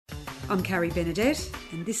I'm Carrie Benedette,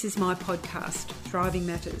 and this is my podcast, Thriving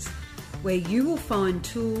Matters, where you will find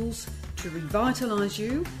tools to revitalise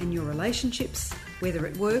you and your relationships, whether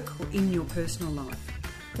at work or in your personal life.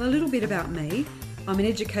 Well, a little bit about me. I'm an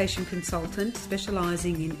education consultant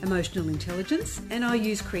specialising in emotional intelligence, and I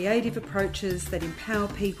use creative approaches that empower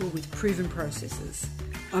people with proven processes.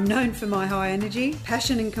 I'm known for my high energy,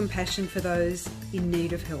 passion and compassion for those in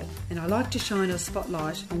need of help, and I like to shine a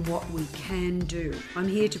spotlight on what we can do. I'm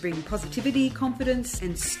here to bring positivity, confidence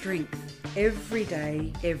and strength every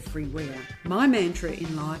day, everywhere. My mantra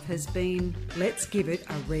in life has been, let's give it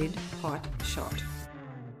a red hot shot.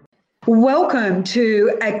 Welcome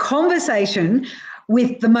to a conversation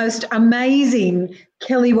with the most amazing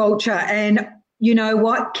Kelly Walcher. And you know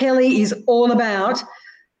what? Kelly is all about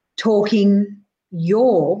talking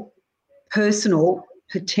your personal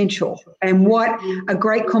potential. And what a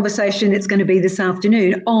great conversation it's going to be this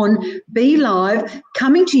afternoon on Be Live,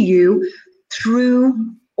 coming to you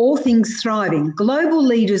through All Things Thriving. Global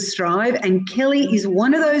leaders thrive, and Kelly is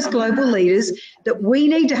one of those global leaders that we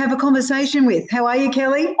need to have a conversation with. How are you,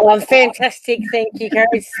 Kelly? Oh, I'm fantastic. Thank you, Carrie.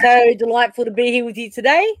 It's so delightful to be here with you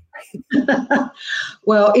today.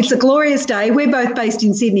 Well, it's a glorious day. We're both based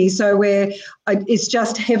in Sydney, so it's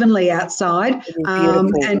just heavenly outside.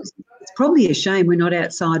 And it's probably a shame we're not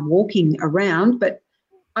outside walking around, but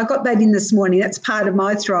I got that in this morning. That's part of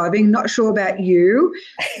my thriving. Not sure about you,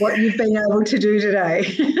 what you've been able to do today.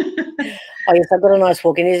 Oh, yes, I've got a nice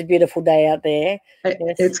walk. It is a beautiful day out there.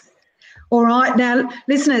 Yes. It's all right. Now,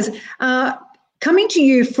 listeners, coming to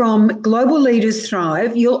you from Global Leaders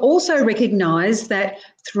Thrive, you'll also recognise that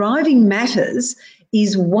Thriving Matters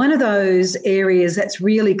is one of those areas that's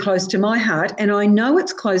really close to my heart, and I know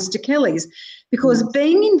it's close to Kelly's, because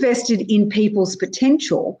being invested in people's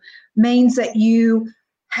potential means that you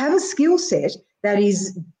have a skill set that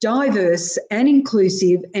is diverse and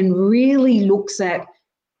inclusive and really looks at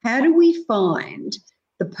how do we find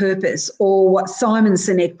the purpose, or what Simon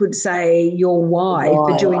Sinek would say, your why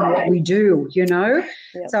for doing what we do, you know.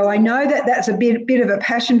 Yep. So I know that that's a bit of a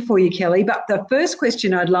passion for you, Kelly, but the first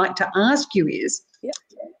question I'd like to ask you is,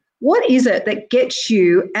 what is it that gets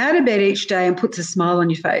you out of bed each day and puts a smile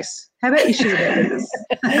on your face? How about you share that with us?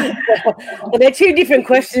 Well, they're two different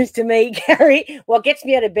questions to me, Carrie. What gets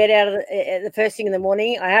me out of bed the first thing in the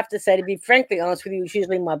morning, I have to say, to be frankly honest with you, is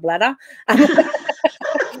usually my bladder.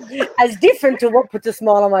 As different to what puts a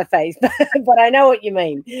smile on my face, but I know what you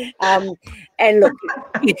mean. And look,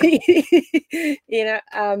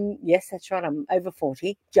 yes, that's right. I'm over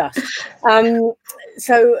 40, just.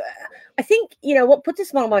 So I think, what puts a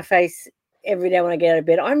smile on my face every day when I get out of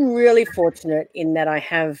bed, I'm really fortunate in that I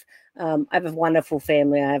have a wonderful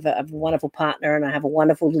family. I have a wonderful partner, and I have a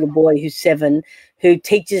wonderful little boy who's 7, who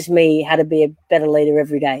teaches me how to be a better leader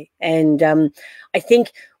every day. And I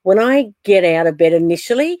think when I get out of bed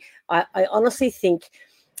initially, I honestly think,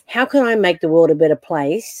 how can I make the world a better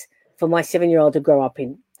place for my 7-year-old to grow up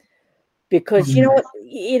in? Because, you know what,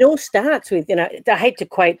 it all starts with, I hate to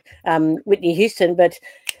quote Whitney Houston, but,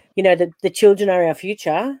 the children are our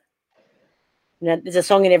future. There's a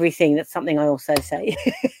song in everything. That's something I also say.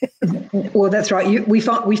 Well, that's right. We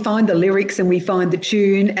find the lyrics and we find the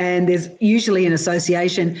tune, and there's usually an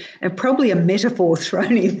association and probably a metaphor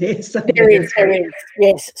thrown in there. So there is.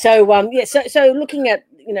 Yes. So So looking at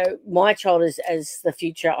my child as the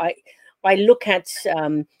future, I look at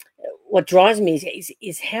what drives me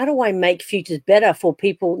is how do I make futures better for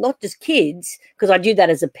people, not just kids, because I do that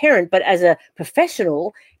as a parent, but as a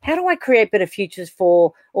professional. How do I create better futures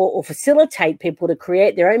for or facilitate people to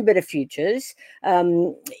create their own better futures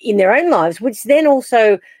in their own lives, which then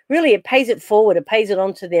also really it pays it forward. It pays it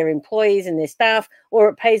on to their employees and their staff, or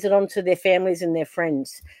it pays it on to their families and their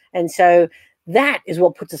friends. And so that is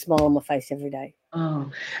what puts a smile on my face every day.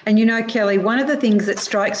 Oh, and Kelly, one of the things that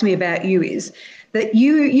strikes me about you is that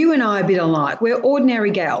you and I are a bit alike. We're ordinary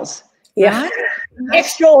gals. Yeah. Right?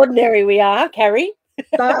 Extraordinary we are, Carrie.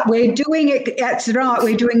 But we're doing it, that's right,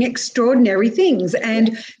 we're doing extraordinary things.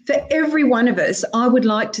 And for every one of us, I would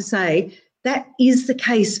like to say that is the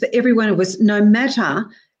case for every one of us, no matter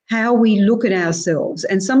how we look at ourselves.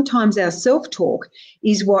 And sometimes our self-talk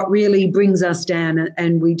is what really brings us down,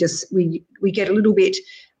 and we get a little bit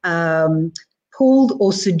pulled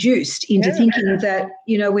or seduced into thinking that,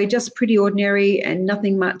 we're just pretty ordinary and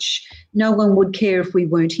nothing much, no one would care if we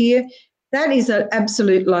weren't here. That is an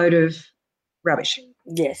absolute load of rubbish.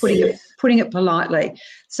 Yes. Putting it politely.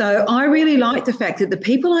 So I really like the fact that the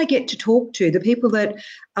people I get to talk to, the people that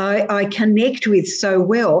I connect with so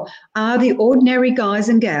well, are the ordinary guys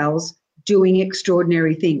and gals doing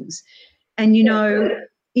extraordinary things. And,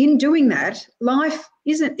 in doing that, life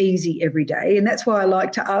isn't easy every day. And that's why I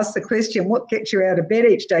like to ask the question, what gets you out of bed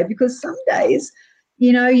each day? Because some days,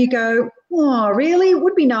 you go, oh, really? It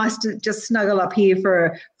would be nice to just snuggle up here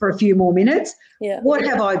for a few more minutes. Yeah. What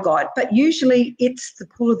have I got? But usually it's the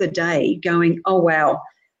pull of the day going, oh, wow,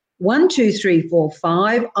 1, 2, 3, 4,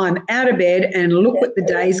 5, I'm out of bed and look what the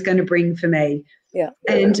day's going to bring for me. Yeah.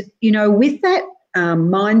 And, with that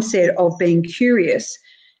mindset of being curious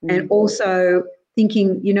and also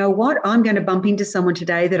thinking, you know what, I'm going to bump into someone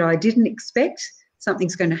today that I didn't expect.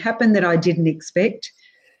 Something's going to happen that I didn't expect.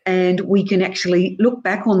 And we can actually look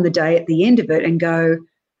back on the day at the end of it and go,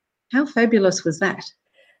 how fabulous was that?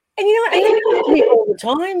 And I think to me all the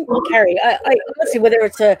time, Carrie, I honestly, whether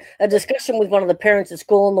it's a discussion with one of the parents at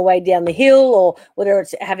school on the way down the hill, or whether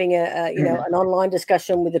it's having an online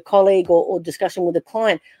discussion with a colleague or discussion with a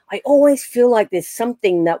client, I always feel like there's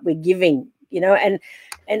something that we're giving, and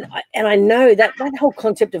I know that whole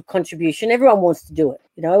concept of contribution, everyone wants to do it.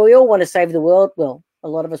 We all want to save the world. Well, a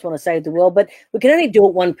lot of us want to save the world, but we can only do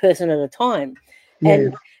it one person at a time. Yeah.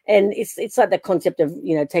 And it's like the concept of,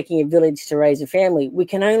 taking a village to raise a family. We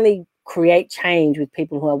can only create change with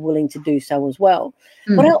people who are willing to do so as well.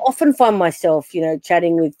 But I often find myself,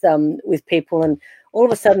 chatting with people, and all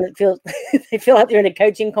of a sudden they feel like they're in a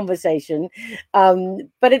coaching conversation,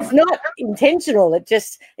 but it's not intentional.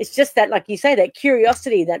 It's just that, like you say, that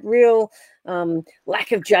curiosity, that real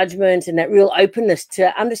lack of judgment, and that real openness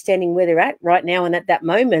to understanding where they're at right now and at that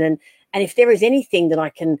moment, and if there is anything that I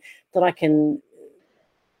can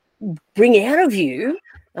bring out of you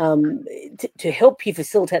to help you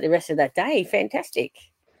facilitate the rest of that day, fantastic.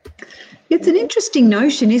 It's an interesting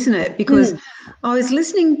notion, isn't it? Because I was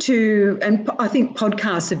listening to, and I think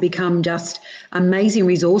podcasts have become just amazing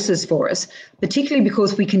resources for us, particularly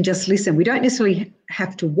because we can just listen. We don't necessarily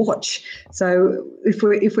have to watch. So if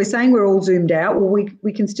we're saying we're all zoomed out, well,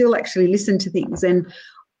 we can still actually listen to things. And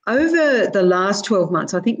over the last 12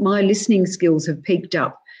 months, I think my listening skills have peaked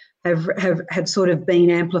up, have sort of been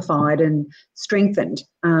amplified and strengthened.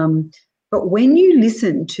 But when you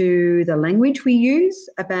listen to the language we use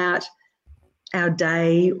about our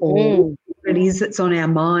day, or what it is that's on our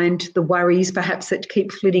mind, the worries perhaps that keep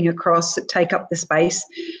flitting across, that take up the space,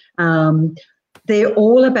 they're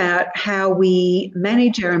all about how we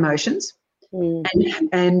manage our emotions,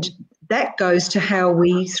 and that goes to how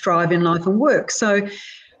we thrive in life and work. So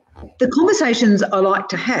the conversations I like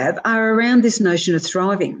to have are around this notion of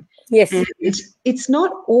thriving. Yes. And it's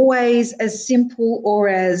not always as simple or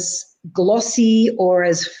as glossy or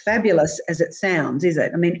as fabulous as it sounds, is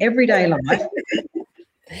it? I mean, everyday life,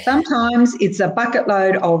 sometimes it's a bucket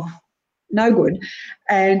load of no good,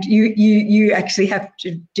 and you actually have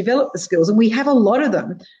to develop the skills, and we have a lot of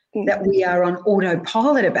them that we are on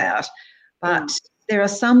autopilot about, but there are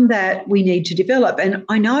some that we need to develop, and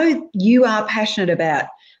I know you are passionate about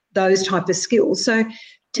those type of skills. So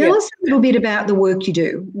tell us a little bit about the work you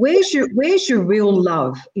do. Where's your real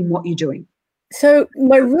love in what you're doing? So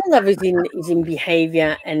my real love is in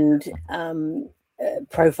behavior and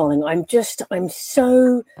profiling. I'm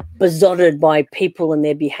so besotted by people and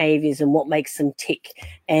their behaviors and what makes them tick.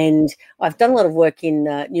 And I've done a lot of work in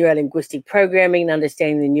neuro-linguistic programming and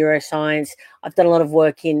understanding the neuroscience. I've done a lot of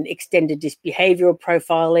work in extended behavioral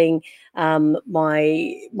profiling.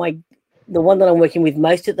 The one that I'm working with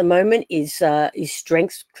most at the moment is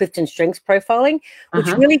Clifton Strengths Profiling, which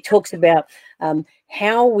really talks about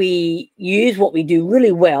how we use what we do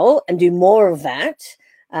really well and do more of that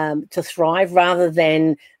to thrive, rather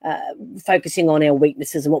than focusing on our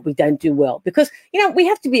weaknesses and what we don't do well. Because, we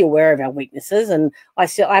have to be aware of our weaknesses, and I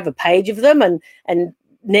have a page of them, and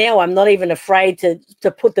now I'm not even afraid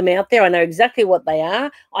to put them out there. I know exactly what they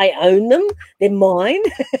are. I own them. They're mine.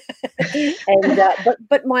 And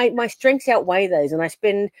but my strengths outweigh those, and I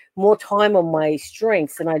spend more time on my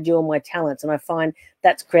strengths than I do on my talents, and I find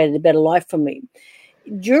that's created a better life for me.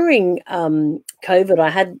 During COVID,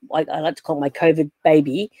 I like to call it my COVID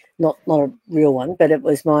baby, not a real one, but it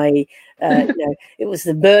was my it was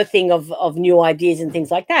the birthing of new ideas and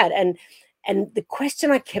things like that. And the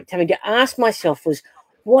question I kept having to ask myself was,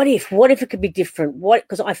 what if it could be different?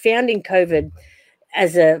 Because I found in COVID,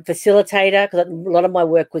 as a facilitator, because a lot of my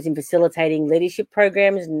work was in facilitating leadership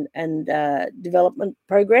programs and development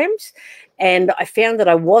programs, and I found that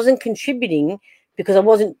I wasn't contributing because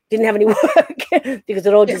I didn't have any work because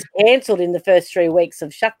it all just cancelled in the first 3 weeks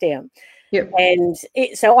of shutdown. Yep. And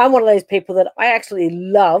so I'm one of those people that I actually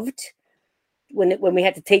loved when we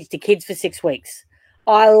had to teach the kids for 6 weeks.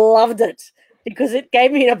 I loved it, because it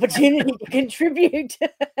gave me an opportunity to contribute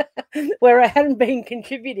where I hadn't been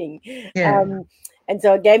contributing. Yeah. And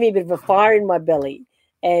so it gave me a bit of a fire in my belly.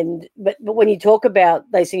 But when you talk about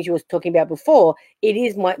those things you were talking about before, it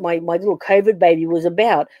is my little COVID baby was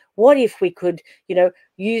about, what if we could,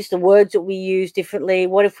 use the words that we use differently?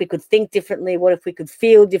 What if we could think differently? What if we could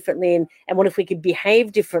feel differently? And what if we could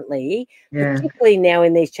behave differently, particularly now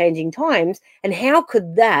in these changing times? And how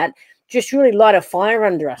could that just really light a fire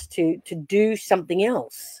under us to do something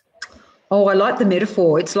else? Oh, I like the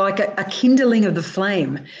metaphor. It's like a kindling of the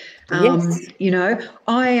flame. Yes.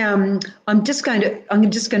 I'm just going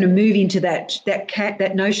to move into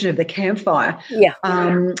that notion of the campfire. Yeah.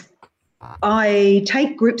 I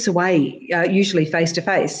take groups away, usually face to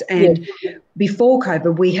face, and before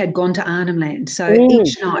COVID, we had gone to Arnhem Land. So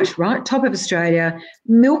each night, right, top of Australia,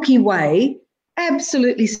 Milky Way,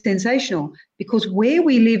 absolutely sensational, because where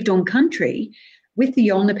we lived on country with the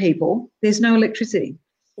Yolngu people, there's no electricity.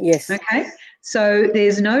 Yes. Okay. So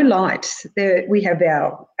there's no light. We have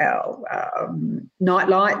our night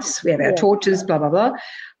lights, we have our torches, blah, blah, blah.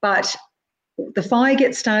 But the fire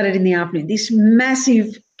gets started in the afternoon. This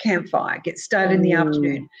massive campfire gets started in the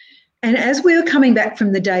afternoon. And as we were coming back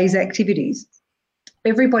from the day's activities,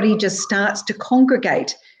 everybody just starts to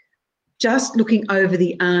congregate just looking over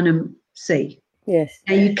the Arnhem Sea. Yes.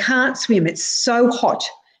 Now, you can't swim. It's so hot.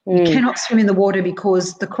 You cannot swim in the water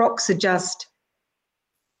because the crocs are just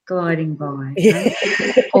gliding by. Right?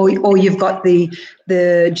 or you've got the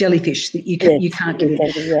jellyfish that you can't get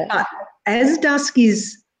in. But as dusk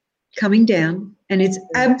is coming down, and it's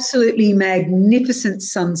absolutely magnificent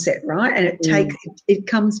sunset, right? And it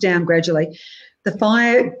comes down gradually. The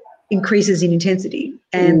fire increases in intensity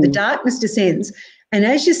and the darkness descends. And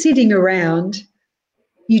as you're sitting around,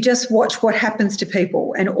 you just watch what happens to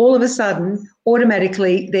people, and all of a sudden,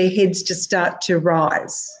 automatically, their heads just start to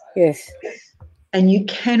rise. Yes. And you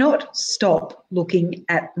cannot stop looking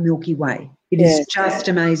at the Milky Way. It is just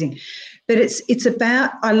amazing. But it's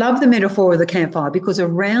about, I love the metaphor of the campfire, because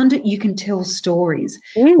around it you can tell stories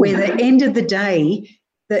where at the end of the day,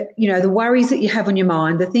 that, the worries that you have on your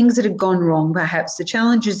mind, the things that have gone wrong, perhaps the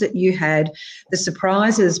challenges that you had, the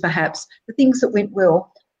surprises, perhaps the things that went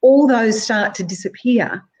well, all those start to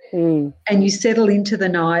disappear. And you settle into the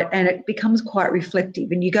night, and it becomes quite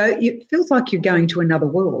reflective, and it feels like you're going to another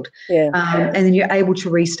world. And then you're able to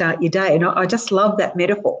restart your day. And I just love that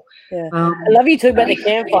metaphor. I love you talking about the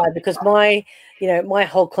campfire, because my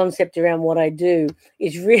whole concept around what I do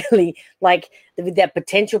is really like that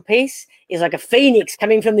potential piece is like a phoenix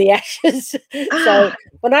coming from the ashes. So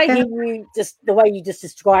when I hear you, just the way you just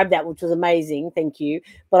described that, which was amazing, thank you.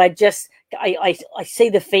 But I see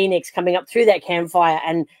the phoenix coming up through that campfire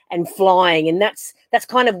and flying, and that's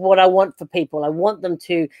kind of what I want for people. I want them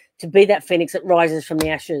to be that phoenix that rises from the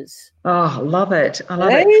ashes. Oh, I love it. I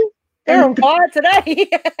love it. They're on fire today.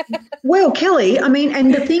 Well, Kelly, I mean,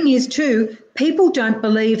 and the thing is too, people don't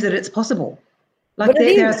believe that it's possible. Like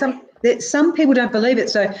there are some people don't believe it.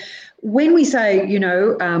 So when we say, you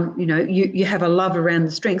have a love around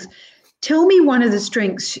the strengths, tell me one of the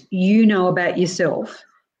strengths you know about yourself,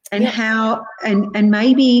 and how, and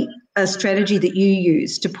maybe a strategy that you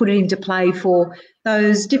use to put it into play for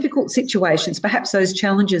those difficult situations, perhaps those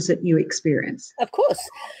challenges that you experience. Of course.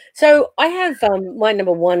 So I have my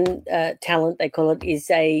number one talent, they call it,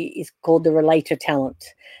 is called the relator talent.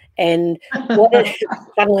 And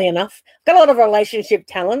funnily enough, I've got a lot of relationship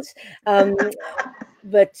talents.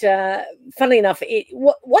 But funnily enough,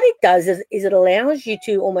 what it does is it allows you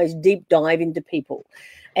to almost deep dive into people.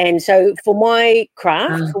 And so for my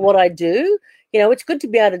craft, for what I do, it's good to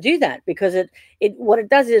be able to do that, because what it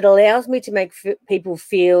does is it allows me to make people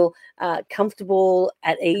feel comfortable,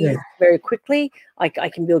 at ease very quickly. I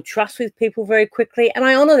can build trust with people very quickly, and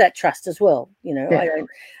I honor that trust as well. I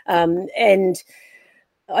don't,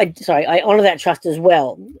 I honor that trust as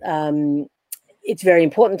well. It's very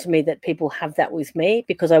important to me that people have that with me,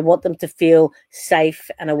 because I want them to feel safe,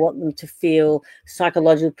 and I want them to feel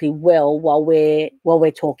psychologically well while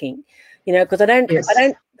we're talking. Because I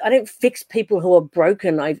don't fix people who are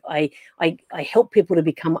broken. I help people to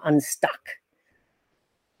become unstuck.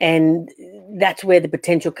 And that's where the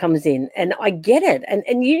potential comes in. And I get it.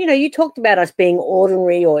 And you talked about us being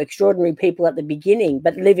ordinary or extraordinary people at the beginning,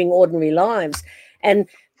 but living ordinary lives. And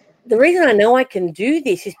the reason I know I can do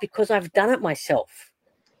this is because I've done it myself.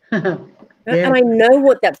 And I know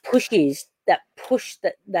what that push is, that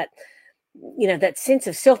sense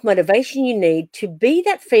of self-motivation you need to be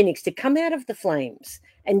that phoenix, to come out of the flames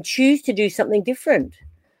and choose to do something different.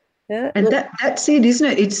 Yeah. And that's it, isn't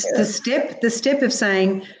it? It's the step of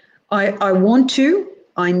saying, I want to,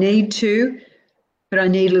 I need to, but I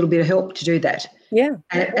need a little bit of help to do that. Yeah.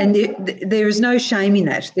 And there is no shame in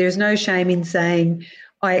that. There's no shame in saying,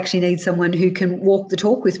 I actually need someone who can walk the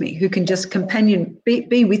talk with me, who can just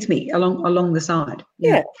be with me along the side.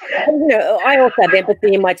 Yeah. And, I also have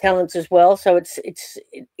empathy in my talents as well. So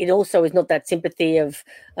it also is not that sympathy of,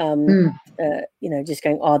 just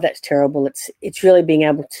going, oh, that's terrible. It's really being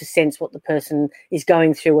able to sense what the person is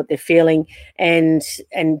going through, what they're feeling, and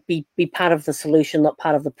be part of the solution, not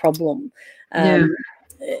part of the problem.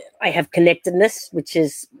 I have connectedness, which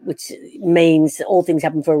means all things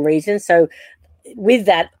happen for a reason. So with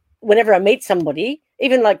that, whenever I meet somebody,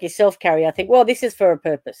 even like yourself, Carrie, I think, well, this is for a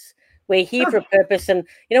purpose. We're here for a purpose. And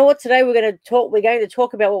you know what? Today we're going to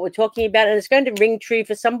talk about what we're talking about, and it's going to ring true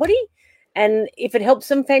for somebody. And if it helps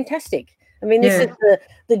them, fantastic. I mean, this is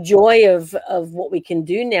the joy of what we can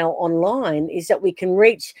do now online, is that we can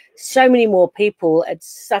reach so many more people at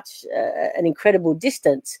such an incredible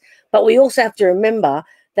distance. But we also have to remember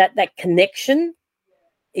that connection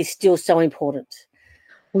is still so important.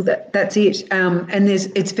 Well, that's it. And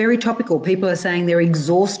it's very topical. People are saying they're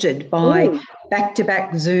exhausted by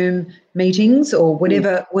back-to-back Zoom meetings or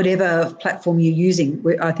whatever platform you're using.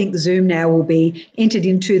 I think Zoom now will be entered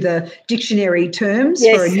into the dictionary terms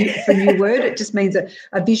for a new word. It just means a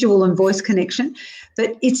visual and voice connection.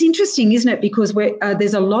 But it's interesting, isn't it? Because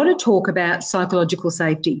there's a lot of talk about psychological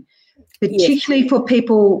safety, particularly for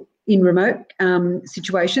people in remote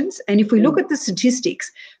situations. And if we look at the statistics,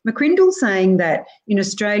 McCrindle's saying that in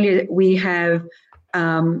Australia we have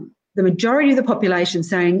the majority of the population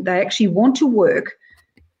saying they actually want to work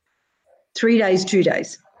 3 days, 2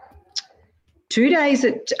 days. 2 days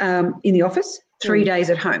in the office, 3 days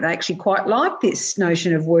at home. They actually quite like this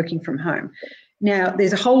notion of working from home. Now,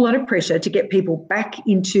 there's a whole lot of pressure to get people back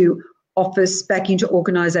into office, back into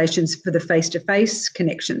organisations for the face-to-face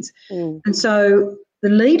connections. And so the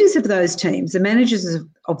leaders of those teams, the managers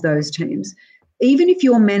of those teams, even if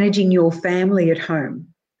you're managing your family at home,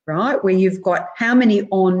 right, where you've got how many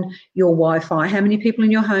on your Wi-Fi, how many people in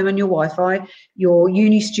your home on your Wi-Fi, your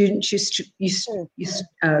uni students,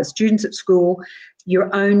 your students at school,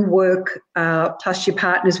 your own work, plus your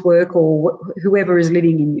partner's work or whoever is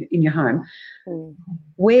living in your home.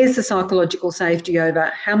 Where's the psychological safety over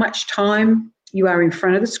how much time you are in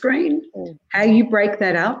front of the screen, how you break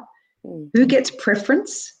that up, who gets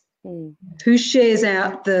preference, who shares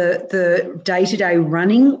out the day-to-day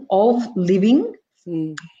running of living,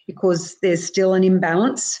 because there's still an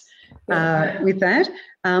imbalance with that.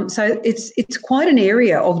 So it's quite an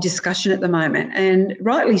area of discussion at the moment, and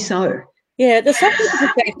rightly so. Yeah, the psychological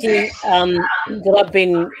safety that I've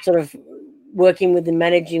been sort of working with and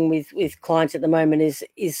managing with clients at the moment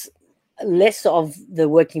is less of the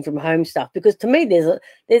working from home stuff, because to me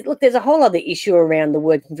there's a whole other issue around the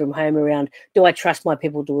working from home, around, do I trust my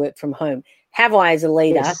people to work from home? Have I, as a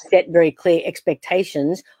leader, set very clear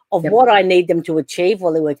expectations of what I need them to achieve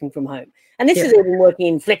while they're working from home? And this is even working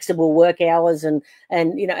in flexible work hours and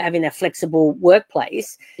having a flexible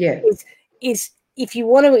workplace. Is if you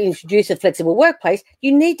want to introduce a flexible workplace,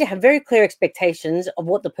 you need to have very clear expectations of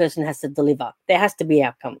what the person has to deliver. There has to be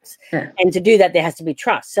outcomes. And to do that, there has to be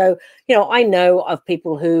trust. So, I know of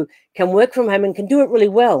people who can work from home and can do it really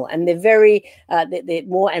well. And they're they're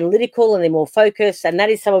more analytical and they're more focused. And that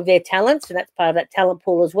is some of their talents. And that's part of that talent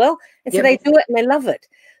pool as well. And so they do it and they love it.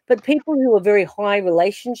 But people who are very high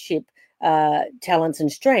relationship talents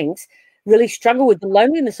and strengths really struggle with the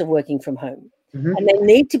loneliness of working from home. And they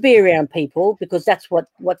need to be around people, because that's what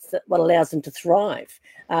allows them to thrive,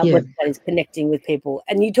 that is connecting with people.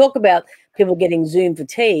 And you talk about people getting Zoom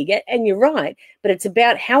fatigue, and you're right, but it's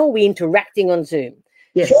about how are we interacting on Zoom.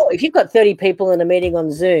 Sure, if you've got 30 people in a meeting on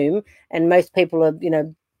Zoom and most people are,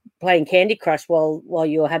 playing Candy Crush while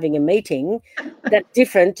you're having a meeting, that's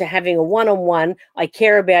different to having a one-on-one. I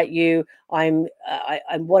care about you. I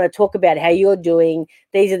want to talk about how you're doing.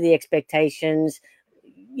 These are the expectations.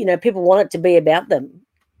 People want it to be about them.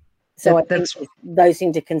 So I think those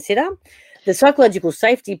things to consider. The psychological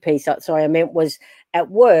safety piece, I meant was at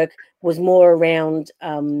work, was more around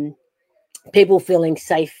people feeling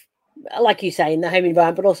safe, like you say, in the home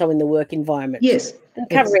environment, but also in the work environment. Yes. And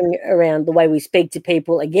covering around the way we speak to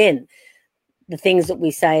people, again, the things that we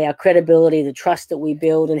say, our credibility, the trust that we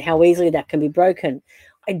build, and how easily that can be broken.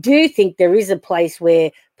 I do think there is a place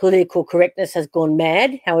where political correctness has gone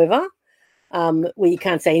mad, however, where you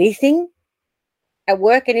can't say anything at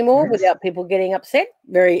work anymore without people getting upset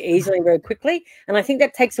very easily and very quickly. And I think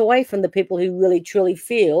that takes away from the people who really, truly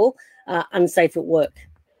feel unsafe at work.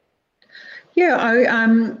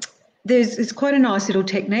 Yeah, there's quite a nice little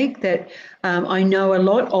technique that I know a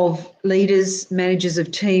lot of leaders, managers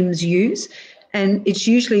of teams use, and it's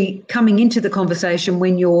usually coming into the conversation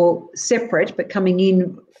when you're separate but coming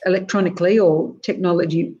in electronically or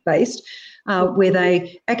technology-based. where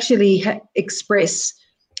they actually express,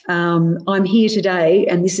 I'm here today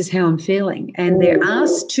and this is how I'm feeling. And they're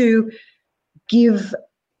asked to give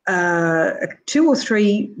 2 or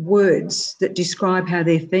 3 words that describe how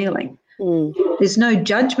they're feeling. There's no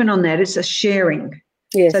judgment on that. It's a sharing.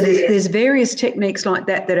 Yes. So there's various techniques like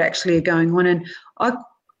that actually are going on. And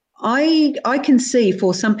I can see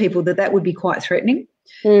for some people that would be quite threatening.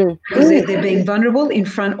 Because they're being vulnerable in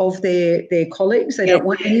front of their colleagues. They don't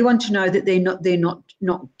want anyone to know that they're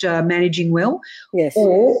not managing well. Yes.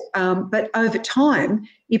 But over time,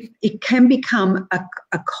 it can become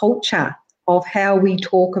a culture of how we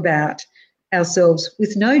talk about ourselves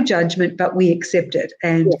with no judgment, but we accept it,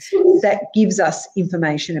 and that gives us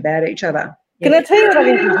information about each other. Can I tell you what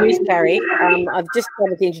I've introduced, Carrie? I've just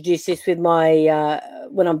started to introduce this with my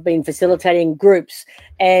when I've been facilitating groups,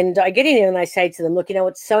 and I get in there and I say to them, look,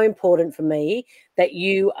 it's so important for me that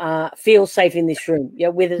you feel safe in this room,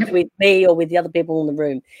 whether it's with me or with the other people in the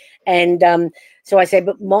room. And so I say,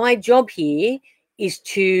 but my job here is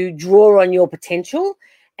to draw on your potential,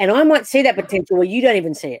 and I might see that potential where you don't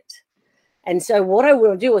even see it. And so what I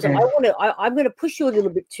want to do is I'm going to push you a little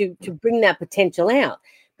bit to bring that potential out.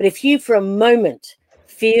 But if you for a moment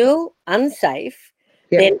feel unsafe,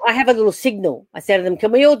 then I have a little signal. I say to them,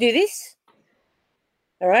 can we all do this?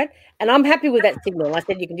 All right. And I'm happy with that signal. I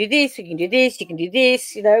said, you can do this, you can do this, you can do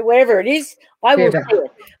this, wherever it is, I will see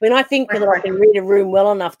it. I mean, I think that I can read a room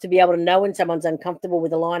well enough to be able to know when someone's uncomfortable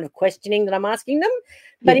with a line of questioning that I'm asking them.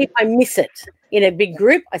 But if I miss it in a big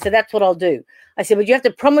group, I said, that's what I'll do. I said, but you have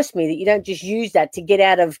to promise me that you don't just use that to get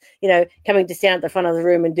out of, coming to stand at the front of the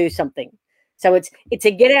room and do something. So it's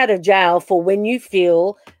a get out of jail for when you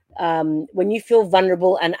feel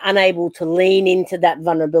vulnerable and unable to lean into that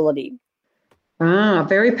vulnerability.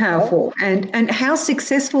 Very powerful. And how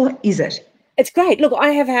successful is it? It's great. Look, I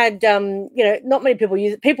have had, not many people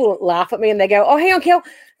use it. People laugh at me and they go, oh, hang on, Kel,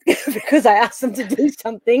 because I asked them to do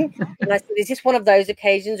something. And I said, is this one of those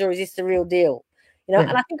occasions or is this the real deal?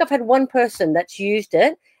 And I think I've had one person that's used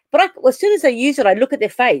it, but as soon as they use it, I look at their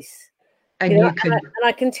face and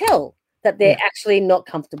I can tell that they're actually not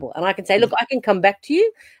comfortable. And I can say, look, I can come back to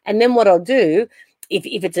you. And then what I'll do, if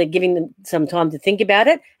it's giving them some time to think about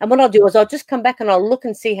it, and what I'll do is I'll just come back and I'll look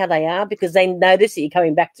and see how they are, because they notice that you're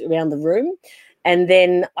coming back around the room, and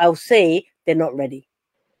then I'll see they're not ready.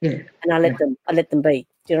 And I let them be.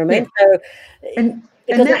 Do you know what I mean? So, and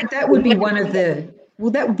that would be one of the,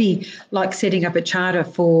 that would be like setting up a charter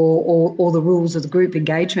for all the rules of the group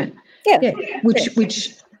engagement.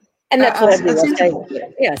 Which and that's what I do.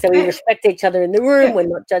 So we respect each other in the room. We're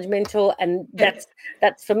not judgmental, and that's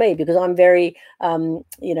for me, because I'm very, I'm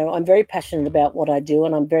very passionate about what I do,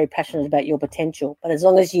 and I'm very passionate about your potential. But as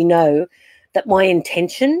long as you know that my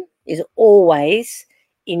intention is always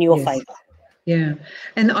in your favor. Yeah,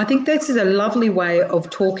 and I think that's a lovely way of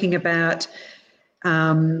talking about,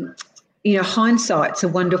 hindsight's a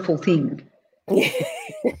wonderful thing.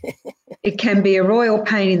 It can be a royal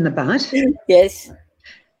pain in the butt. Yes.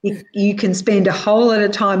 You can spend a whole lot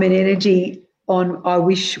of time and energy on, I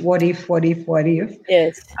wish, what if.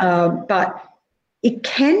 Yes. But it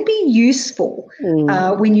can be useful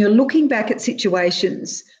when you're looking back at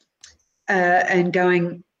situations and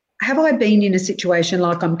going, have I been in a situation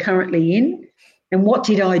like I'm currently in? And what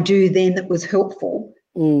did I do then that was helpful?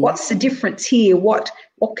 What's the difference here? What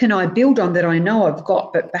can I build on that I know I've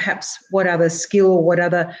got, but perhaps what other skill, what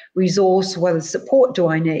other resource, what other support do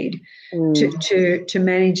I need to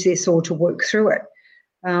manage this or to work through it?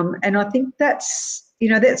 And I think that's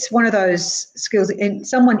one of those skills. And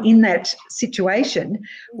someone in that situation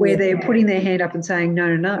where they're putting their hand up and saying,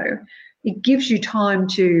 no, it gives you time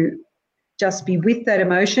to just be with that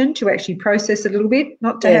emotion, to actually process it a little bit,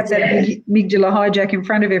 not to have that amygdala hijack in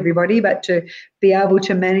front of everybody, but to be able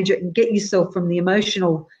to manage it and get yourself from the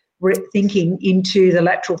emotional thinking into the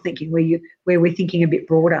lateral thinking, where we're thinking a bit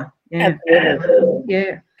broader. Yeah.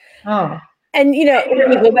 Oh. And when you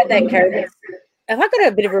talk about that, Carrie, have I got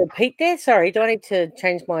a bit of a repeat there? Sorry, do I need to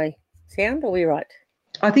change my sound, or are we right?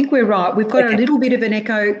 I think we're right. We've got a little bit of an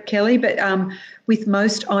echo, Kelly, but with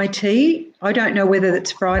most IT, I don't know whether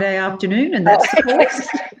it's Friday afternoon and that's the case.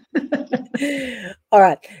 All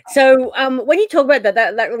right. So when you talk about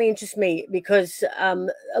that really interests me, because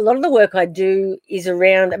a lot of the work I do is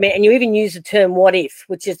around, and you even use the term what if,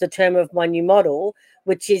 which is the term of my new model,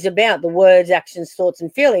 which is about the words, actions, thoughts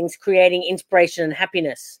and feelings creating inspiration and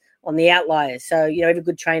happiness on the outliers. So, every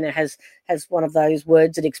good trainer has one of those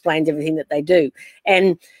words that explains everything that they do.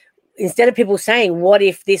 And instead of people saying, what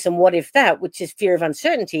if this and what if that, which is fear of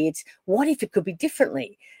uncertainty, it's what if it could be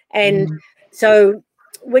differently? And so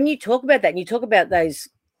when you talk about that and you talk about those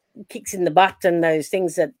kicks in the butt and those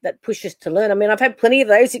things that push us to learn. I mean, I've had plenty of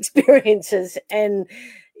those experiences. And,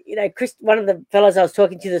 you know, Chris, one of the fellows I was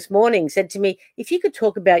talking to this morning said to me, if you could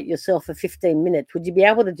talk about yourself for 15 minutes, would you be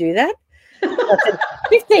able to do that? I said,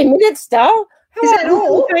 15 minutes, Dal? Is that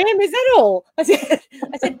all? Is that all? I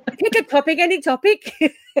said, pick a topic, any topic.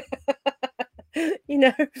 You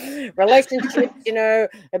know, relationships, you know,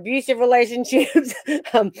 abusive relationships,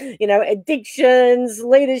 you know, addictions,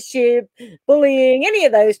 leadership, bullying, any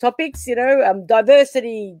of those topics, you know,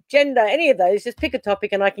 diversity, gender, any of those, just pick a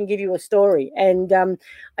topic and I can give you a story. And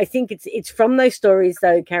I think it's from those stories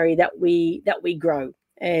though, Carrie, that we grow.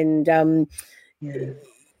 And,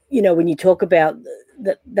 you know, when you talk about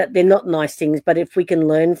that they're not nice things, but if we can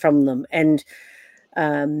learn from them and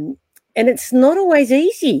it's not always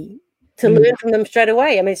easy to learn from them straight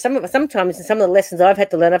away. I mean, sometimes in some of the lessons I've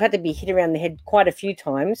had to learn, I've had to be hit around the head quite a few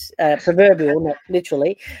times, proverbial, not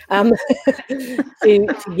literally,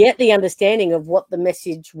 to get the understanding of what the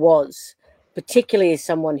message was, particularly as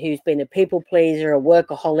someone who's been a people pleaser, a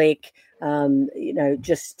workaholic, you know,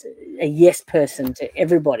 just a yes person to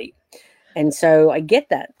everybody. And so I get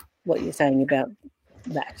that, what you're saying about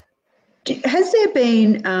that. Has there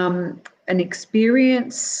been an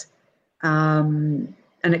experience,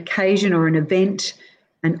 an occasion or an event,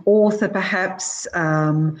 an author perhaps,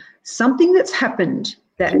 something that's happened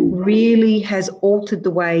that really has altered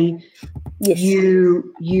the way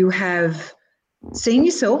you have seen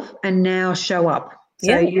yourself and now show up?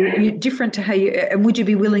 So you're different to how you, and would you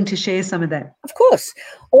be willing to share some of that? Of course,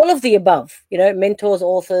 all of the above, you know, mentors,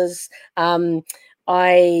 authors. You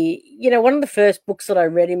know, one of the first books that I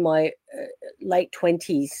read in my late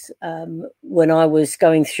 20s, when I was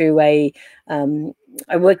going through I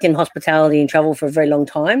worked in hospitality and travel for a very long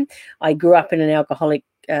time. I grew up in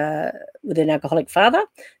with an alcoholic father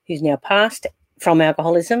who's now passed from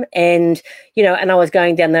alcoholism. And, you know, and I was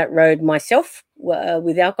going down that road myself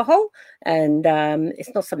with alcohol. And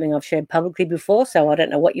it's not something I've shared publicly before, so I don't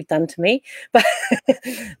know what you've done to me.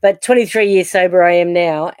 But 23 years sober I am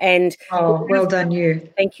now. And well done you.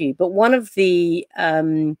 Thank you. But one of the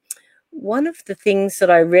things that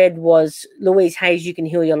I read was Louise Hay's You Can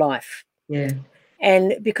Heal Your Life. Yeah.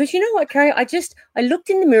 And because you know what, Carrie, I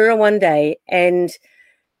looked in the mirror one day and,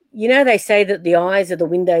 you know, they say that the eyes are the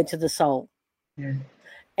window to the soul. Yeah.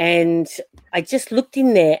 And I just looked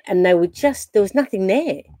in there and there was nothing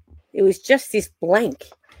there. It was just this blank.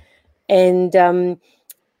 And I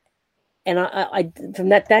from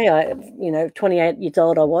that day, you know, 28 years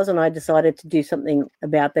old I was, and I decided to do something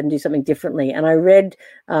about that and do something differently. And I read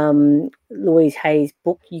Louise Hay's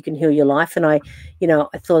book, You Can Heal Your Life. And I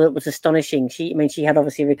thought it was astonishing. She had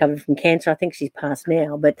obviously recovered from cancer. I think she's passed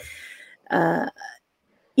now, but,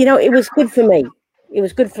 you know, it was good for me. It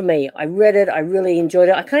was good for me. I read it. I really enjoyed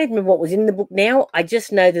it. I can't even remember what was in the book now. I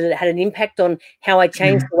just know that it had an impact on how I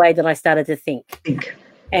changed the way that I started to think.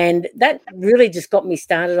 And that really just got me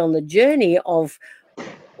started on the journey of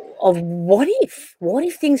what if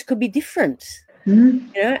things could be different, you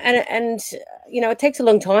know, and you know, it takes a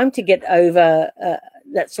long time to get over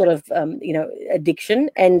that sort of, you know, addiction.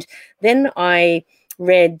 And then I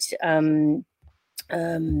read,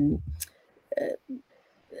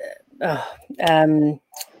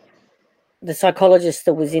 the psychologist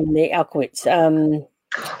that was in the Alkowitz. Viktor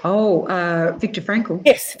Frankl.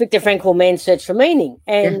 Yes, Viktor Frankl, Man's Search for Meaning,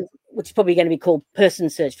 and which is probably going to be called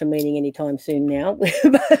Person's Search for Meaning anytime soon now. but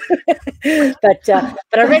I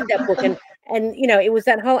read that book, and you know, it was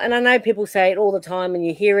that whole. And I know people say it all the time, and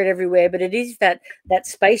you hear it everywhere, but it is that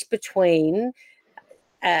space between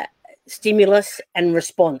stimulus and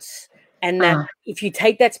response. And that if you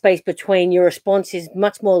take that space between, your response is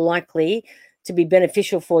much more likely to be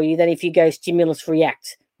beneficial for you than if you go stimulus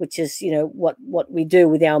react, which is, you know, what we do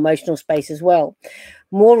with our emotional space as well.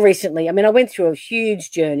 More recently, I mean, I went through a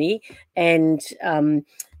huge journey and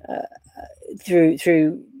through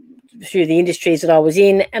the industries that I was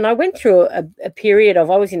in, and I went through a period I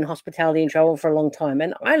was in hospitality and travel for a long time,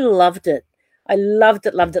 and I loved it. I loved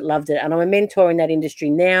it. And I'm a mentor in that industry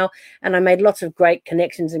now. And I made lots of great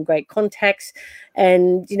connections and great contacts.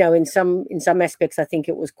 And, you know, in some aspects, I think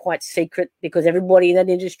it was quite secret because everybody in that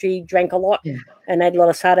industry drank a lot and ate a lot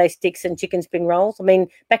of sardine sticks and chicken spring rolls. I mean,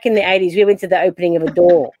 back in the 80s, we went to the opening of a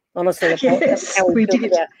door. Honestly, that's how we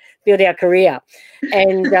built our career.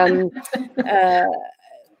 And,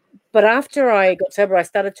 but after I got sober, I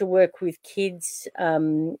started to work with kids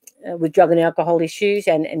with drug and alcohol issues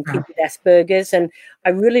and kids with Asperger's. And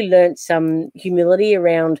I really learned some humility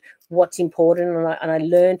around what's important. And I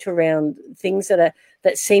learned around things that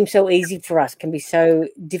seem so easy for us can be so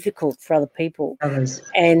difficult for other people. Others.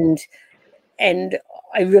 And and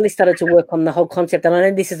I really started to work on the whole concept. And I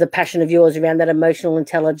know this is a passion of yours around that emotional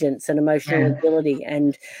intelligence and emotional ability.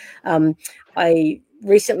 And I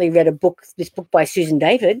recently read this book by Susan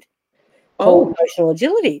David called Emotional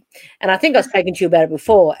Agility. And I think I've spoken to you about it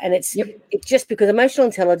before. And it's just because emotional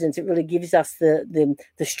intelligence, it really gives us the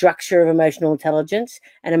structure of emotional intelligence,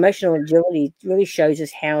 and emotional agility really shows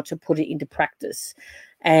us how to put it into practice.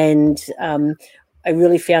 And I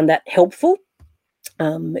really found that helpful.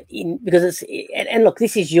 Because and look,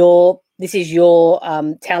 this is your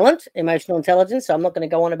talent, emotional intelligence. So I'm not going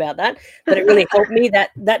to go on about that, but it really helped me,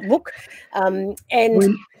 that book. And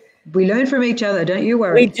we learn from each other, don't you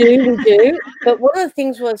worry. We do. But one of the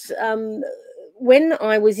things was when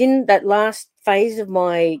I was in that last phase of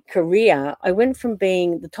my career, I went from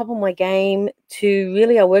being the top of my game to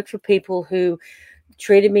really, I worked for people who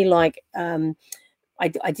treated me like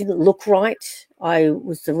I didn't look right. I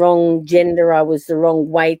was the wrong gender. I was the wrong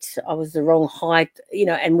weight. I was the wrong height,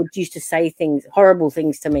 and would used to say horrible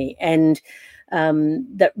things to me. And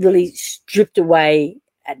that really stripped away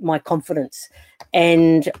at my confidence.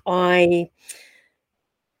 And one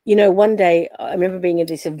day I remember being at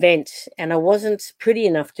this event, and I wasn't pretty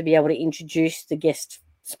enough to be able to introduce the guest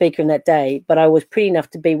speaker in that day, but I was pretty enough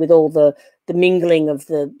to be with all the mingling of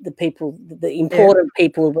the people, the important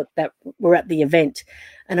people that were at the event.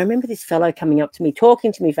 And I remember this fellow coming up to me,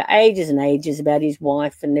 talking to me for ages and ages about his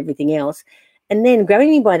wife and everything else, and then grabbing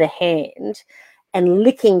me by the hand and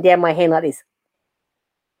licking down my hand like this.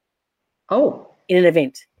 In an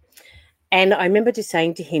event. And I remember just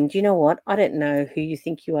saying to him, do you know what? I don't know who you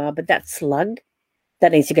think you are, but that slug,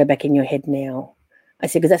 that needs to go back in your head now. I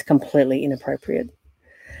said, because that's completely inappropriate.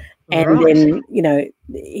 And then,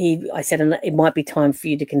 I said, it might be time for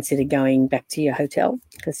you to consider going back to your hotel,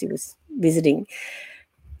 because he was visiting.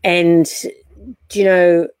 And,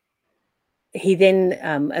 he then,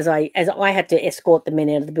 as I had to escort the men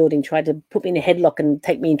out of the building, tried to put me in a headlock and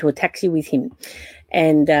take me into a taxi with him,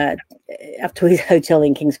 and up to his hotel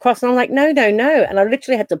in King's Cross. And I'm like, no. And I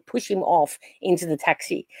literally had to push him off into the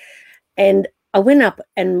taxi. And I went up,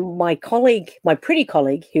 and my pretty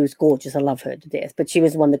colleague, who was gorgeous, I love her to death, but she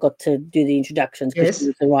was the one that got to do the introductions because she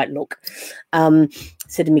was the right look,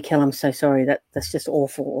 said to me, Kel, I'm so sorry, that's just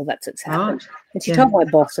awful, all that's happened. And she told my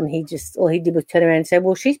boss, and all he did was turn around and say,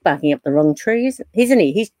 well, she's barking up the wrong tree, isn't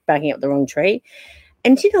he? He's barking up the wrong tree.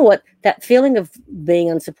 And do you know what? That feeling of being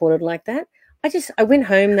unsupported like that, I went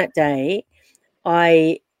home that day.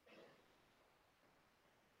 I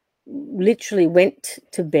literally went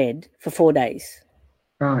to bed for 4 days.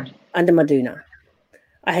 Right. Under my doona.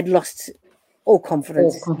 I had lost all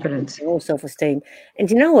confidence. All self-esteem. And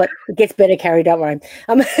do you know what? It gets better, Carrie, don't worry.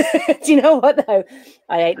 Do you know what, though?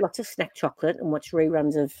 I ate lots of snack chocolate and watched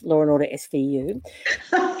reruns of Law & Order SVU.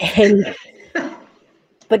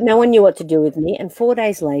 But no one knew what to do with me. And 4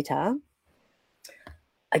 days later,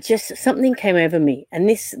 something came over me. And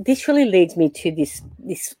this really leads me to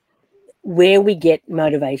this where we get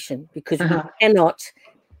motivation, because we cannot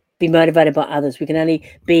be motivated by others. We can only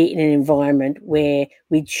be in an environment where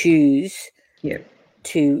we choose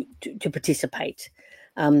to participate.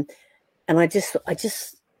 And I just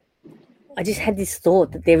had this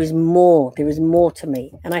thought that there is more to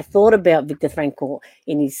me. And I thought about Viktor Frankl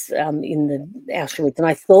in his in the Auschwitz, and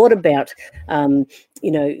I thought about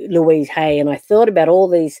Louise Hay, and I thought about all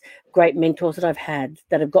these great mentors that I've had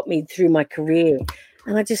that have got me through my career.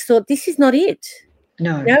 And I just thought, this is not it.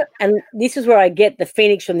 No. And this is where I get the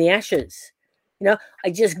phoenix from the ashes. I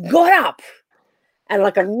just got up, and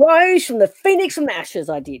like I rose from the phoenix from the ashes,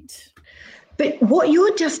 I did. But what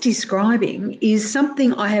you're just describing is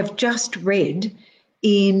something I have just read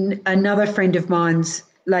in another friend of mine's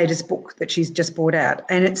latest book that she's just brought out.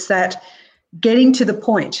 And it's that getting to the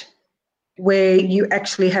point where you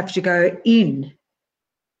actually have to go in.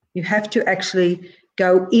 You have to actually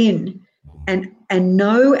go in and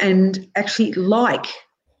know and actually like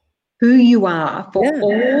who you are for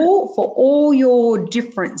all your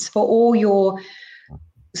difference, for all your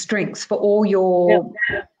strengths, for all your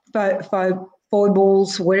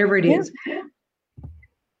foibles, whatever it is.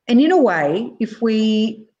 And in a way,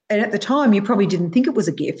 and at the time you probably didn't think it was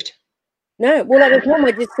a gift. No, well, at the time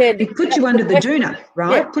I just said... It put you under the doona,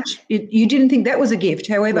 right? Yeah. You didn't think that was a gift.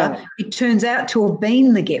 However, It turns out to have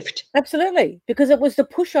been the gift. Absolutely, because it was the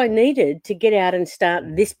push I needed to get out and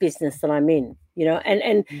start this business that I'm in,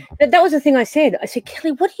 and that was the thing I said. I said,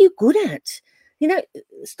 Kelly, what are you good at?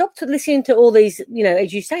 Stop listening to all these,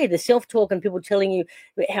 as you say, the self-talk and people telling you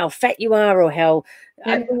how fat you are or how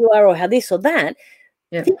ugly you are or how this or that.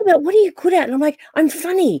 Yeah. Think about, what are you good at? And I'm like, I'm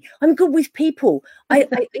funny. I'm good with people.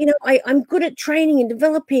 I'm good at training and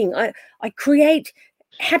developing. I create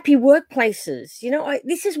happy workplaces.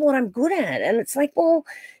 This is what I'm good at. And it's like, well,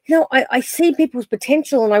 I see people's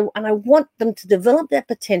potential and I want them to develop that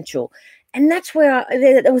potential. And that's where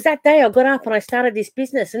it was that day I got up and I started this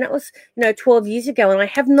business. And that was, 12 years ago. And I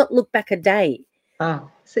have not looked back a day.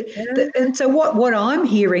 See, and so what I'm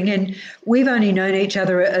hearing, and we've only known each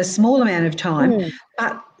other a small amount of time,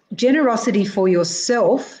 but generosity for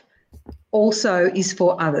yourself also is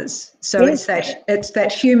for others. So it's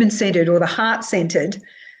that human-centered or the heart-centered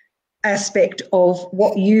aspect of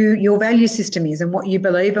what your value system is and what you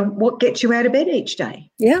believe and what gets you out of bed each day.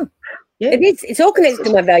 Yeah. It is. It's all connected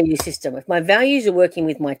to my value system. If my values are working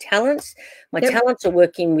with my talents, talents are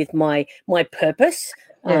working with my purpose,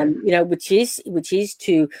 which is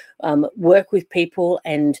to work with people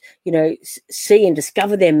and, see and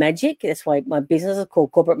discover their magic. That's why my business is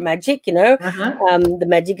called Corporate Magic, The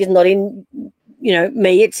magic is not in,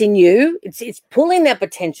 me, it's in you. It's pulling that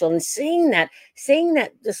potential and seeing that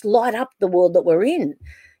just light up the world that we're in.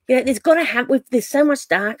 There's so much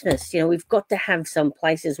darkness, we've got to have some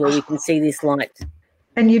places where we can see this light.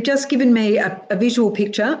 And you've just given me a visual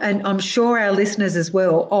picture, and I'm sure our listeners as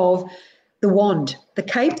well, of the wand, the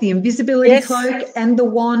cape, the invisibility cloak, and the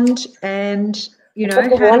wand. And, you've got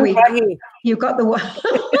the wand.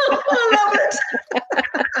 I love it.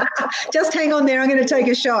 Just hang on there. I'm going to take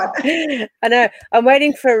a shot. I know. I'm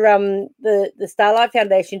waiting for the Starlight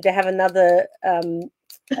Foundation to have another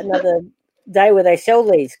day where they sell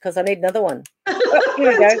these, because I need another one. Here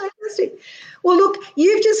we go. Fantastic. Well, look,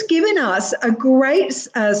 you've just given us a great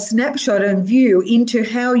snapshot and view into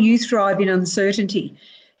how you thrive in uncertainty.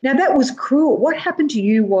 Now, that was cruel. What happened to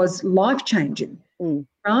you was life-changing,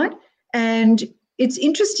 right? And it's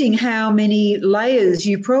interesting how many layers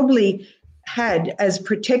you probably had as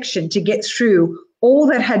protection to get through all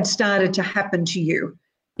that had started to happen to you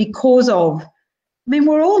because of,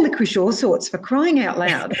 we're all licorice all sorts, for crying out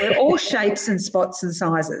loud. We're all shapes and spots and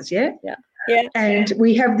sizes, yeah? Yeah. And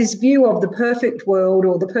we have this view of the perfect world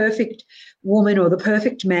or the perfect woman or the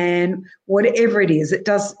perfect man, whatever it is. It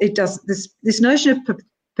does this notion of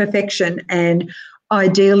perfection and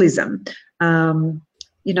idealism,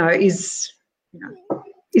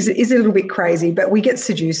 is a little bit crazy, but we get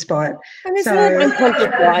seduced by it. And there's a lot of unconscious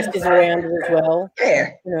biases around it as well.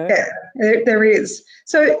 Yeah, there is.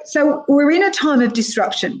 So we're in a time of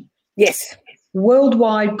disruption. Yes.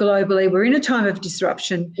 Worldwide, globally, we're in a time of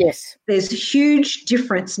disruption. Yes. There's a huge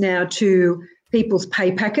difference now to people's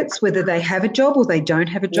pay packets, whether they have a job or they don't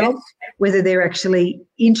have a job, whether they're actually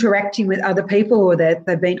interacting with other people or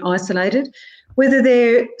they've been isolated, whether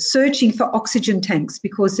they're searching for oxygen tanks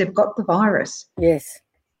because they've got the virus. Yes.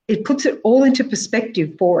 It puts it all into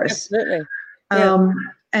perspective for us. Absolutely.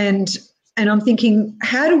 And I'm thinking,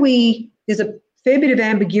 there's a fair bit of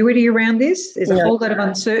ambiguity around this. There's a whole lot of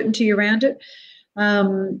uncertainty around it.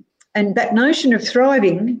 And that notion of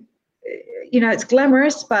thriving, it's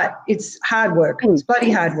glamorous, but it's hard work. It's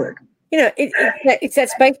bloody hard work. It's that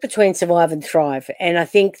space between survive and thrive. And I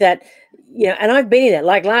think that, and I've been in it.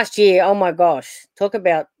 Like last year, oh my gosh, talk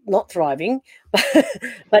about not thriving,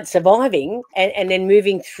 but surviving and then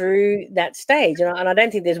moving through that stage. And I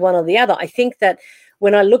don't think there's one or the other. I think that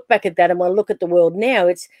when I look back at that and when I look at the world now,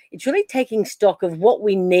 it's really taking stock of what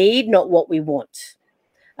we need, not what we want.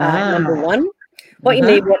 Number one. What you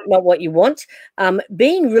need, not what you want.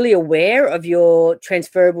 Being really aware of your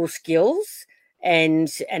transferable skills and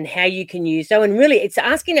how you can use them. And really, it's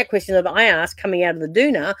asking that question that I asked coming out of the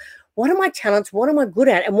Doona, what are my talents, what am I good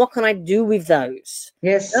at, and what can I do with those?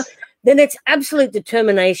 Yes. Then it's absolute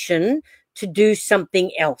determination to do something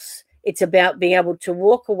else. It's about being able to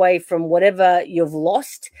walk away from whatever you've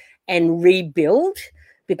lost and rebuild,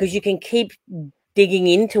 because you can keep digging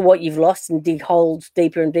into what you've lost and dig holes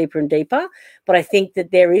deeper and deeper and deeper. But I think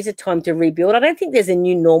that there is a time to rebuild. I don't think there's a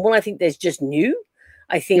new normal. I think there's just new.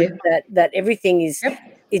 I think that everything is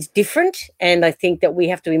different, and I think that we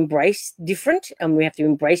have to embrace different, and we have to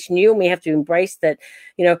embrace new, and we have to embrace that,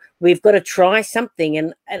 we've got to try something.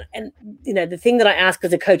 And the thing that I ask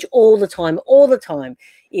as a coach all the time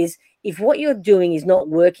is, if what you're doing is not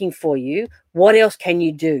working for you, what else can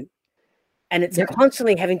you do? And it's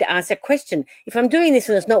constantly having to ask that question. If I'm doing this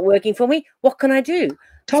and it's not working for me, what can I do?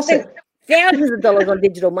 Toss it. Thousands of dollars on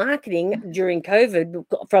digital marketing during COVID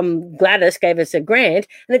from Gladys, gave us a grant,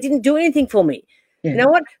 and it didn't do anything for me. You know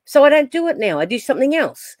what? So I don't do it now. I do something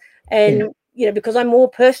else. And, because I'm more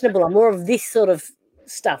personable, I'm more of this sort of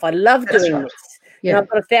stuff. I love doing this. And I've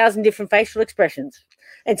got 1,000 different facial expressions.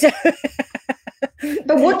 And so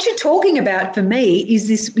but what you're talking about for me is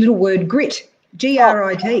this little word grit,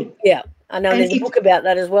 Grit. Yeah. I know, there's a book about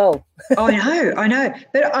that as well. I know.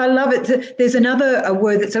 But I love it. There's a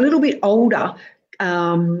word that's a little bit older,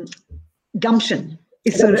 gumption.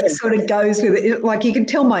 It sort of goes with it. Like, you can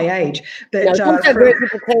tell my age. But no, it's also very good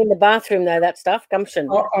to clean the bathroom, though, that stuff, gumption.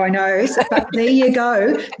 Oh, I know. But there you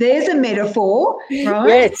go. There's a metaphor,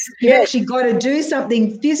 right? Yes. You've actually got to do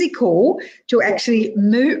something physical to actually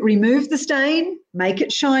remove the stain, make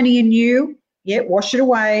it shiny and new. Yeah, wash it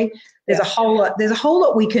away. There's a whole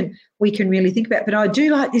lot we can really think about. But I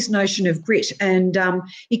do like this notion of grit, and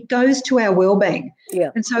it goes to our well-being.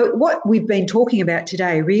 Yeah. And so what we've been talking about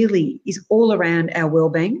today really is all around our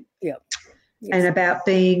well-being. Yeah. Yes. And about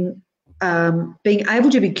being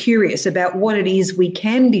able to be curious about what it is we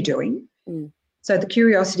can be doing. Mm. So the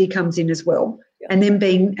curiosity comes in as well. Yeah. And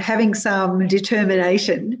then having some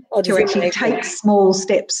determination to actually take small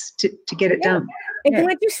steps to get it done. And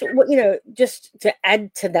can I just to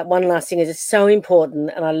add to that, one last thing is it's so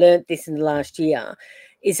important, and I learned this in the last year,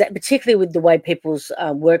 is that particularly with the way people's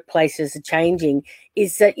workplaces are changing,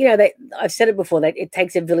 is that, I've said it before, that it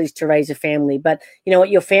takes a village to raise a family, but you know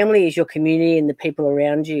what, your family is your community and the people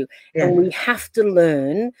around you. Yeah. And we have to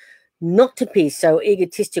learn not to be so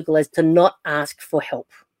egotistical as to not ask for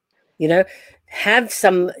help, have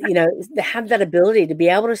some, have that ability to be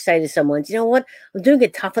able to say to someone, you know what, I'm doing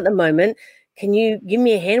it tough at the moment. Can you give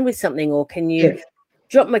me a hand with something, or can you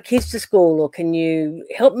drop my kids to school, or can you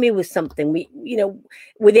help me with something?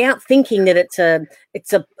 Without thinking that it's a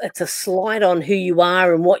slight on who you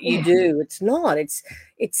are and what you do. It's not. It's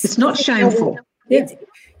not shameful.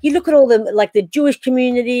 You look at all the Jewish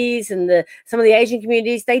communities and some of the Asian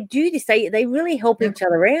communities. They do this. They really help each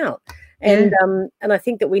other out. And I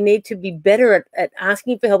think that we need to be better at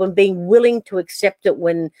asking for help and being willing to accept it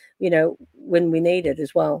when we need it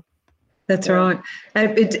as well. That's right.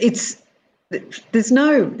 And there's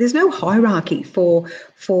no hierarchy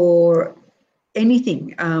for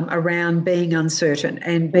anything around being uncertain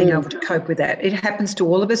and being able to cope with that. It happens to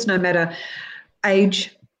all of us, no matter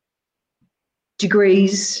age,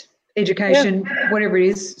 degrees, education, whatever it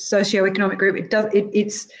is, socioeconomic group.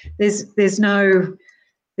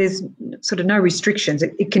 There's sort of no restrictions.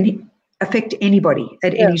 It can affect anybody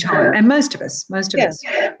at any time, and most of us. Yeah.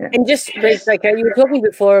 And just like you were talking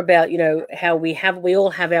before about how we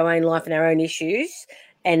all have our own life and our own issues,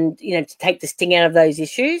 and to take the sting out of those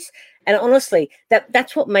issues. And honestly,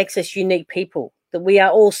 that's what makes us unique people. That we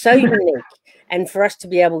are all so unique, and for us to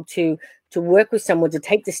be able to work with someone to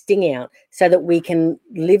take the sting out, so that we can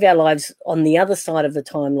live our lives on the other side of the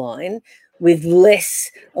timeline with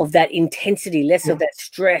less of that intensity, less of that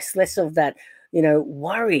stress, less of that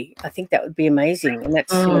worry. I think that would be amazing. And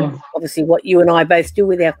that's obviously what you and I both do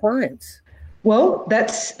with our clients. Well,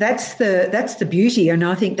 that's the beauty, and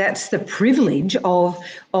I think that's the privilege of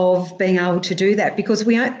being able to do that, because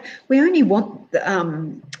we only want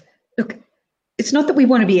look, it's not that we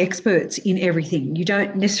want to be experts in everything. You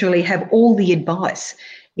don't necessarily have all the advice.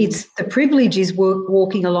 It's the privilege is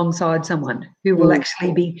walking alongside someone who will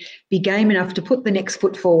actually be game enough to put the next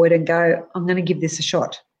foot forward and go, I'm going to give this a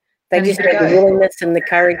shot. They just have the willingness and the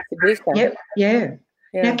courage to do so. Yep, yeah.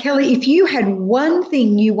 Now, Kelly, if you had one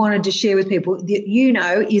thing you wanted to share with people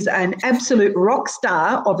that is an absolute rock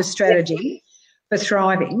star of a strategy for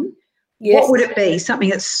thriving, what would it be? Something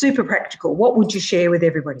that's super practical. What would you share with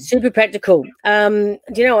everybody? Super practical. Do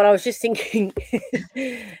you know what? I was just thinking,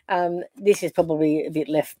 this is probably a bit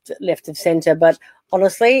left of centre, but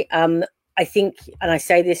honestly, I think, and I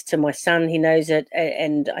say this to my son, he knows it,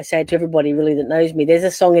 and I say it to everybody really that knows me, there's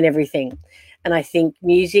a song in everything. And I think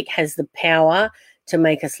music has the power to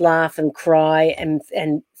make us laugh and cry and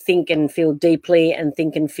think and feel deeply and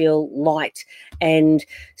think and feel light. And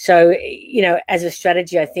so, as a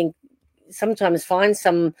strategy, I think sometimes find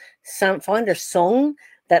find a song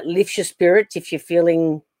that lifts your spirits if you're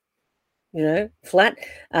feeling flat.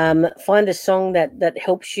 Find a song that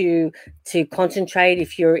helps you to concentrate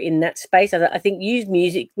if you're in that space. I think use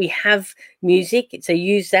music. We have music, so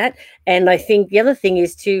use that. And I think the other thing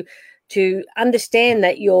is to understand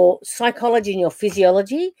that your psychology and your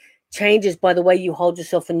physiology changes by the way you hold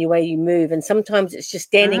yourself and the way you move. And sometimes it's just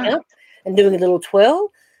standing up and doing a little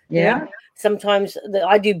twirl. Yeah. Sometimes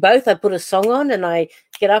I do both. I put a song on and I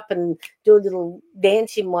get up and do a little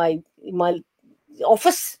dance in my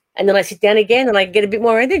office, and then I sit down again and I get a bit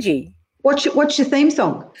more energy. What's your theme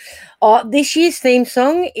song? This year's theme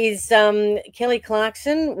song is Kelly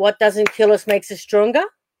Clarkson, What Doesn't Kill Us Makes Us Stronger.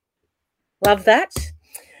 Love that.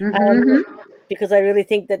 Because I really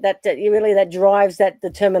think that drives that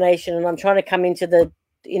determination, and I'm trying to come into the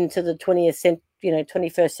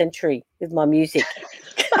 21st century with my music.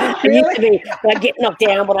 It used to be I get knocked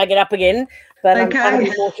down, but I get up again. But I'm trying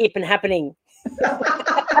to be more hip and happening.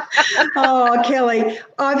 Oh, Kelly,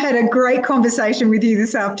 I've had a great conversation with you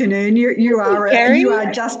this afternoon. You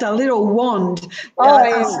are just a little wand,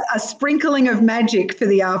 a sprinkling of magic for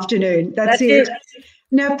the afternoon. That's it.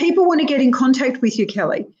 Now, people want to get in contact with you,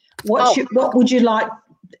 Kelly. What would you like?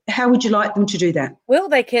 How would you like them to do that? Well,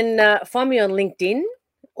 they can find me on LinkedIn,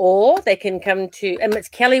 or they can come to, and it's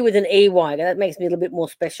Kelly with an EY. That makes me a little bit more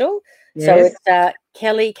special. Yes. So it's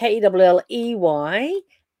Kelly, Kelley,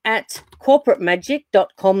 at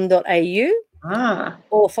corporatemagic.com.au.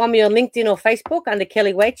 Or find me on LinkedIn or Facebook under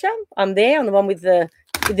Kelly Wacher. I'm there. I'm the one with the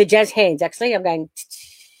jazz hands, actually. I'm going.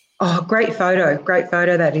 Oh, great photo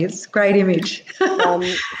that is. Great image. So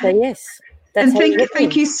yes. And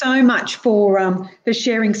thank you so much for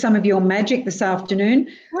sharing some of your magic this afternoon.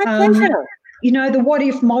 My pleasure. You know, the what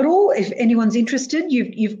if model, if anyone's interested,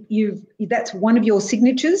 you've that's one of your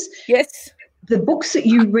signatures. Yes. The books that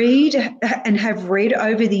you read and have read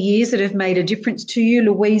over the years that have made a difference to you,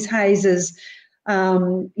 Louise Hayes's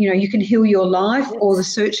You Can Heal Your Life, yes, or The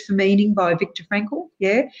Search for Meaning by Viktor Frankl,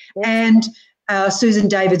 yes, and Susan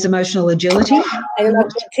David's Emotional Agility. And I've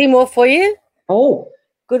got 2 more for you. Oh.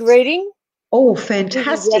 Good reading. Oh,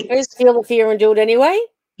 fantastic. Feel the fear and do it anyway.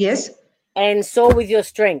 Yes. And Soar with Your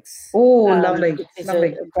Strengths. Oh, lovely. It's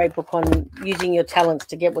lovely. A great book on using your talents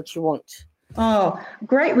to get what you want. Oh,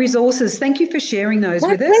 great resources. Thank you for sharing those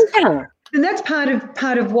with us. And that's part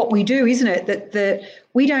of what we do, isn't it? That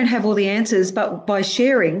we don't have all the answers, but by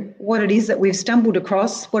sharing what it is that we've stumbled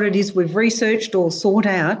across, what it is we've researched or sought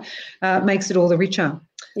out, makes it all the richer.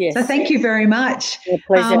 Yes. So thank you very much. My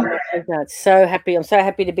pleasure. So happy. I'm so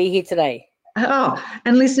happy to be here today. Oh,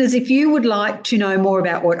 and listeners, if you would like to know more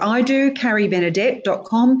about what I do,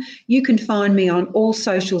 carriebenedette.com, you can find me on all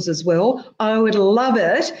socials as well. I would love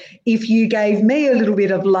it if you gave me a little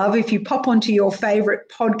bit of love, if you pop onto your favourite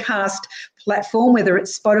podcast platform, whether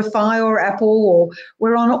it's Spotify or Apple, or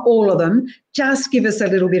we're on all of them. Just give us a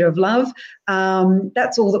little bit of love.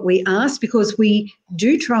 That's all that we ask, because we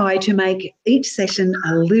do try to make each session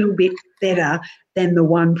a little bit better than the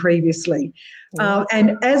one previously.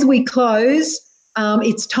 And as we close,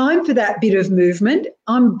 it's time for that bit of movement.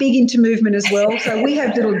 I'm big into movement as well, so we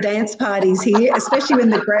have little dance parties here, especially when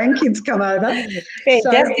the grandkids come over.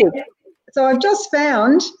 Fantastic. So I've just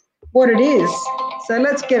found what it is. So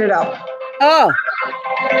let's get it up. Oh.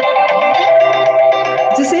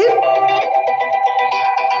 Is this it?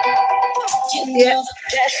 Yeah.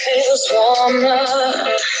 That feels warmer.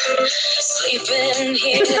 Sleeping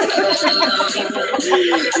here.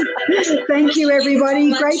 Thank you,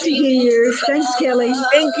 everybody. Great to hear you. Thanks, Kelly.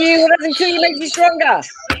 Thank you. What doesn't kill you makes you stronger.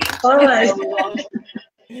 All right.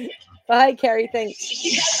 Bye, Carrie. Thanks.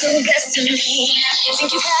 You got the best of me. You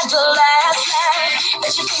think you had the last laugh,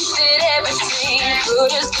 but you think that everything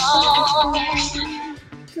good is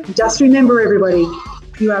gone. Just remember, everybody,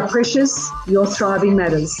 you are precious. Your thriving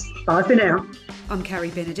matters. Bye for now. I'm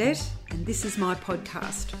Carrie Benedette, and this is my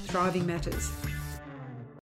podcast, Thriving Matters.